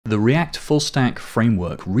The React full stack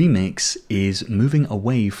framework Remix is moving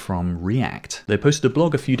away from React. They posted a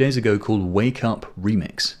blog a few days ago called Wake Up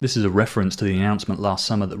Remix. This is a reference to the announcement last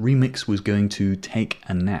summer that Remix was going to take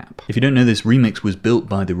a nap. If you don't know this, Remix was built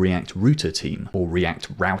by the React Router team, or React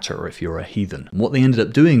Router if you're a heathen. And what they ended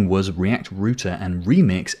up doing was React Router and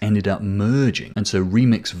Remix ended up merging. And so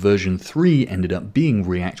Remix version 3 ended up being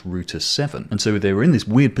React Router 7. And so they were in this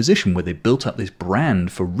weird position where they built up this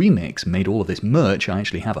brand for Remix, made all of this merch. I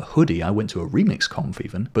actually have a hoodie. I went to a Remix conf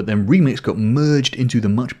even. But then Remix got merged into the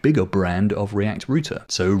much bigger brand of React Router.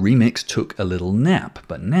 So Remix took a little nap,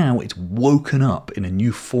 but now it's woken up in a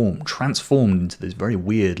new form, transformed into this very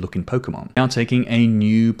weird looking Pokemon. Now taking a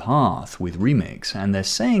new path with Remix, and they're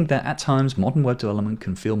saying that at times modern web development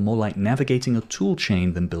can feel more like navigating a tool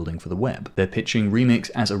chain than building for the web. They're pitching Remix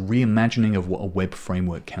as a reimagining of what a web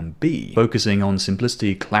framework can be, focusing on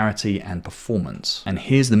simplicity, clarity, and performance. And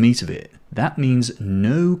here's the meat of it. That means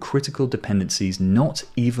no critical dependencies, not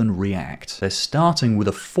even React. They're starting with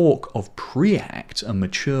a fork of Preact, a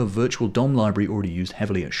mature virtual DOM library already used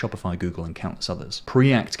heavily at Shopify, Google, and countless others.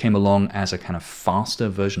 Preact came along as a kind of faster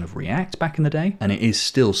version of React back in the day, and it is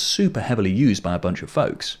still super heavily used by a bunch of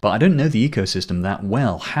folks. But I don't know the ecosystem that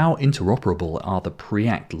well. How interoperable are the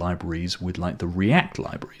Preact libraries with like the React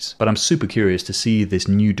libraries? But I'm super curious to see this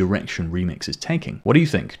new direction Remix is taking. What do you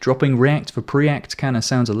think? Dropping React for Preact kind of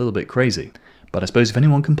sounds a little bit crazy. But I suppose if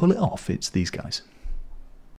anyone can pull it off, it's these guys.